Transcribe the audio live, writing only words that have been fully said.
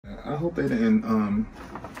I hope they didn't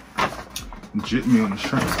jit me on the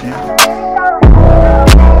shrimp scampi.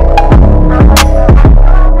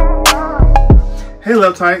 Hey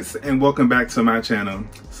Love Tights, and welcome back to my channel.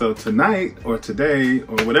 So tonight, or today,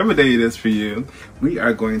 or whatever day it is for you, we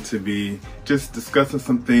are going to be just discussing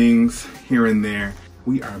some things here and there.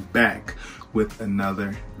 We are back with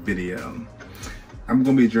another video. I'm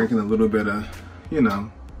gonna be drinking a little bit of, you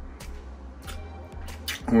know,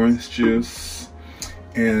 orange juice,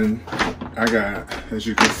 and I got, as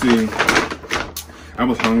you can see, I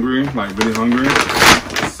was hungry, like really hungry,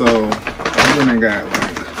 so I went and got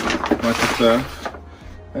like a bunch of stuff.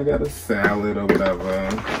 I got a salad or whatever,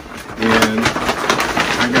 and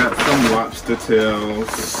I got some lobster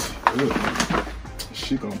tails. Ooh,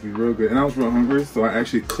 she gonna be real good. And I was real hungry, so I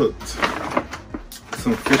actually cooked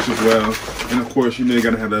some fish as well. And of course, you know you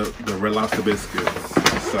gotta have the red lobster biscuits.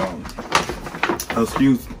 So,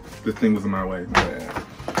 excuse, this thing was in my way. Yeah.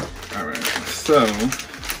 All right, so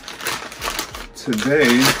today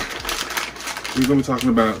we're gonna be talking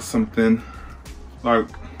about something like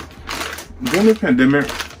during the pandemic.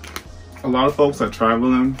 A lot of folks are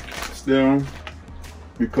traveling still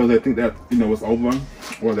because they think that, you know, it's over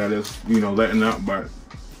or that it's, you know, letting up, but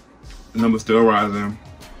the number's still rising.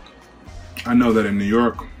 I know that in New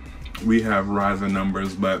York we have rising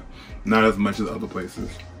numbers, but not as much as other places.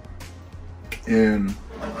 And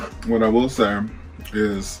what I will say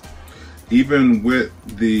is, even with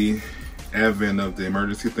the advent of the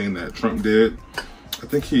emergency thing that Trump did, I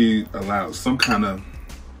think he allowed some kind of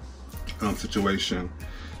situation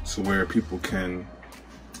to where people can,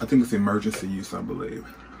 I think it's emergency use, I believe.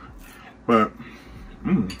 But,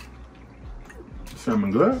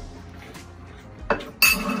 sounding good.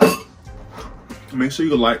 Make sure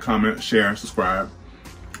you like, comment, share, subscribe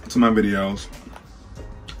to my videos,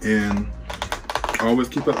 and always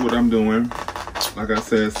keep up with what I'm doing. Like I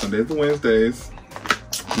said, Sundays and Wednesdays,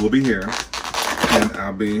 we'll be here, and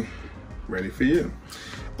I'll be ready for you.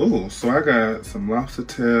 Ooh, so I got some lobster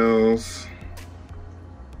tails.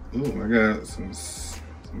 Ooh, I got some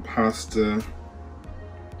pasta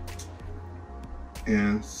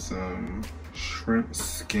and some shrimp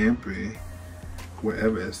scampi,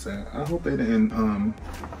 wherever it's at. I hope they didn't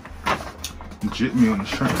jit me on the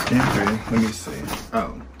shrimp scampi. Let me see.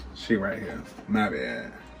 Oh, she right here. My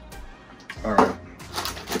bad. All right.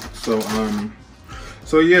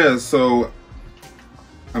 So yeah. So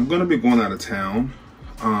I'm gonna be going out of town.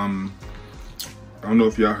 I don't know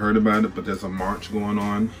if y'all heard about it, but there's a march going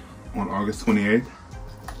on August 28th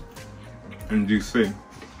in DC.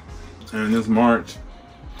 And this march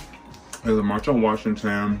is a march on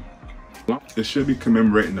Washington. It should be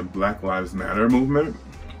commemorating the Black Lives Matter movement,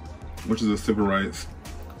 which is a civil rights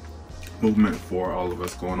movement for all of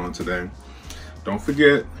us going on today. Don't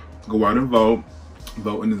forget, go out and vote.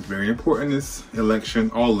 Voting is very important in this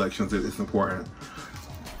election. All elections, it's important.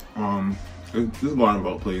 Just go out and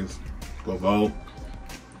vote, please. Go vote.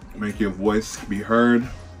 Make your voice be heard,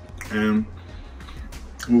 and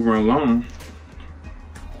moving along.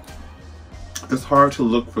 It's hard to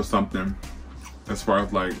look for something as far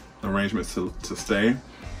as like arrangements to stay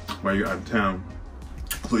while you're out of town.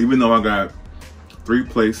 So even though I got 3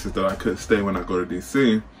 places that I could stay when I go to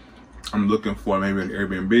DC, I'm looking for maybe an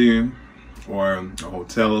Airbnb or a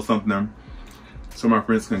hotel or something so my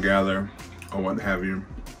friends can gather or what have you.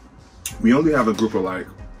 We only have a group of like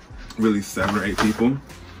really 7 or 8 people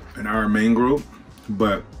in our main group,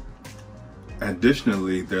 but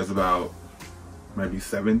additionally there's about maybe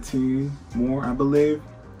 17 more, I believe.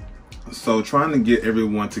 So trying to get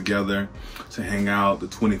everyone together to hang out, the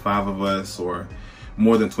 25 of us or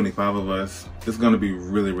more than 25 of us, it's gonna be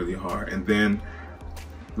really, really hard. And then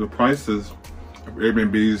the prices of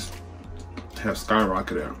Airbnbs have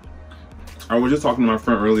skyrocketed. I was just talking to my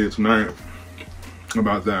friend earlier tonight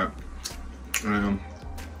about that.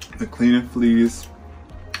 The cleaning fees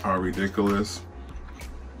are ridiculous,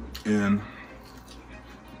 and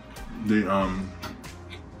the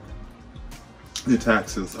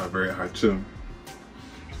taxes are very high too.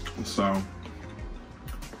 So,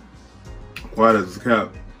 quiet as it's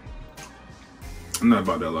kept, I'm not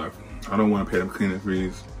about that life. I don't want to pay them cleaning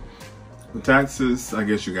fees. The taxes, I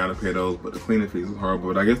guess you gotta pay those, but the cleaning fees is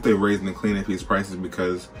horrible. But I guess they're raising the cleaning fees prices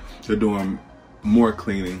because they're doing more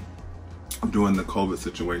cleaning during the COVID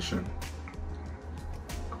situation.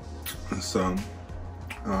 And so,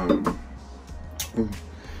 ooh,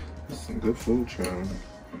 that's some good food, child.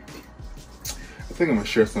 I think I'm gonna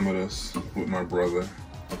share some of this with my brother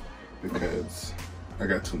because I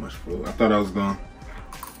got too much food. I thought I was gonna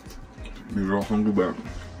be real hungry, but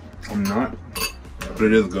I'm not. But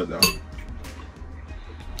it is good though.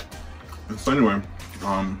 And so anyway,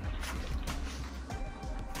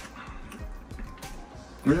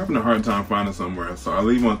 We're having a hard time finding somewhere, so I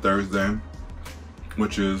leave on Thursday,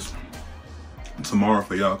 which is tomorrow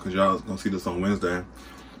for y'all, because y'all gonna see this on Wednesday.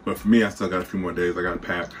 But for me, I still got a few more days. I gotta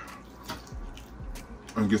pack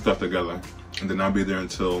and get stuff together, and then I'll be there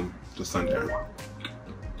until the Sunday.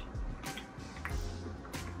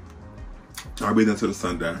 I'll be there until the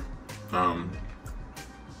Sunday.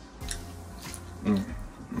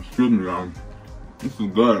 Excuse me, y'all. This is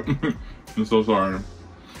good. I'm so sorry.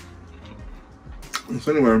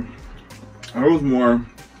 So anyway, I was more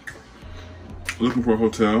looking for a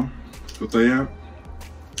hotel to stay at,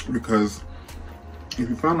 because if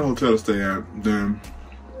you find a hotel to stay at, then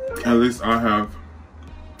at least I have,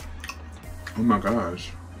 oh my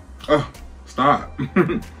gosh. Oh, stop.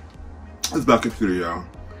 It's about computer, y'all.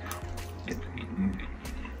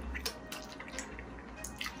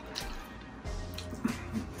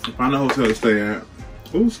 Find a hotel to stay at.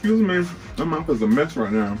 Oh, excuse me. My mouth is a mess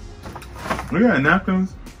right now. We got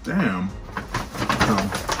napkins? Damn.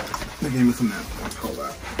 They gave me some napkins. Hold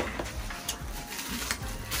up.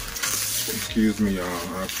 Excuse me, y'all.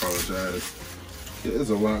 I apologize. There's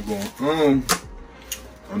a lot going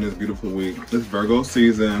on this beautiful week. It's Virgo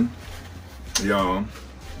season, y'all.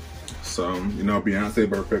 So, you know, Beyonce's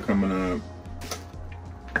birthday coming up.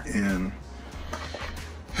 And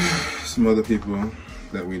some other people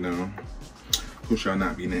that we know who shall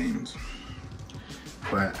not be named.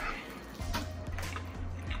 But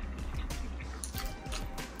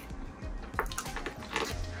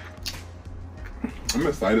I'm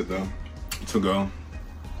excited though to go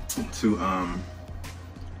to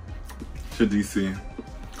DC,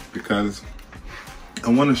 because I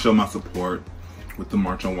want to show my support with the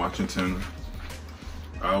March on Washington.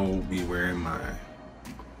 I will be wearing my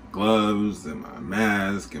gloves and my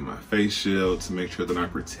mask and my face shield to make sure that I'm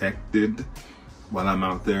protected while I'm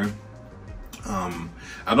out there.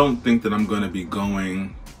 I don't think that I'm going to be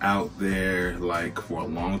going out there like for a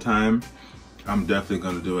long time. I'm definitely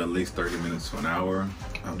going to do at least 30 minutes to an hour.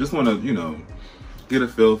 I just want to, you know, get a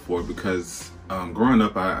feel for it, because growing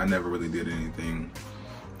up, I never really did anything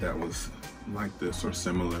that was like this or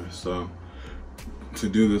similar. So to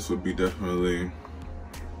do this would be definitely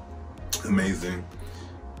amazing.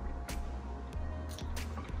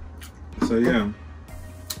 So yeah,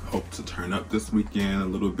 hope to turn up this weekend a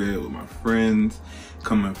little bit with my friends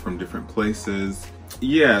coming from different places.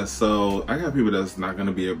 Yeah, so I got people that's not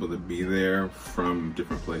gonna be able to be there from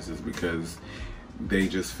different places because they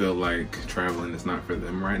just feel like traveling is not for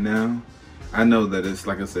them right now. I know that it's,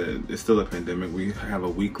 like I said, it's still a pandemic. We have a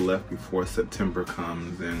week left before September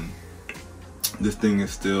comes, and this thing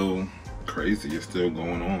is still crazy. It's still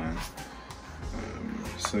going on.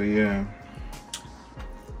 So yeah,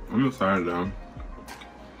 I'm excited though.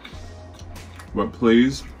 But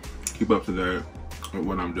please keep up to date with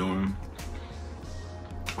what I'm doing.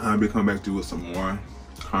 I'll be coming back to you with some more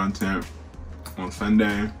content on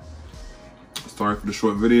Sunday. Sorry for the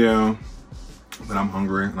short video, but I'm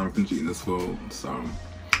hungry and I'm finished eating this food. So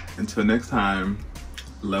until next time,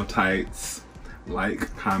 love tights.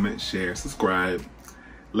 Like, comment, share, subscribe.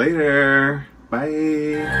 Later. Bye.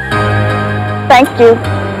 Thank you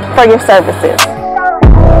for your services.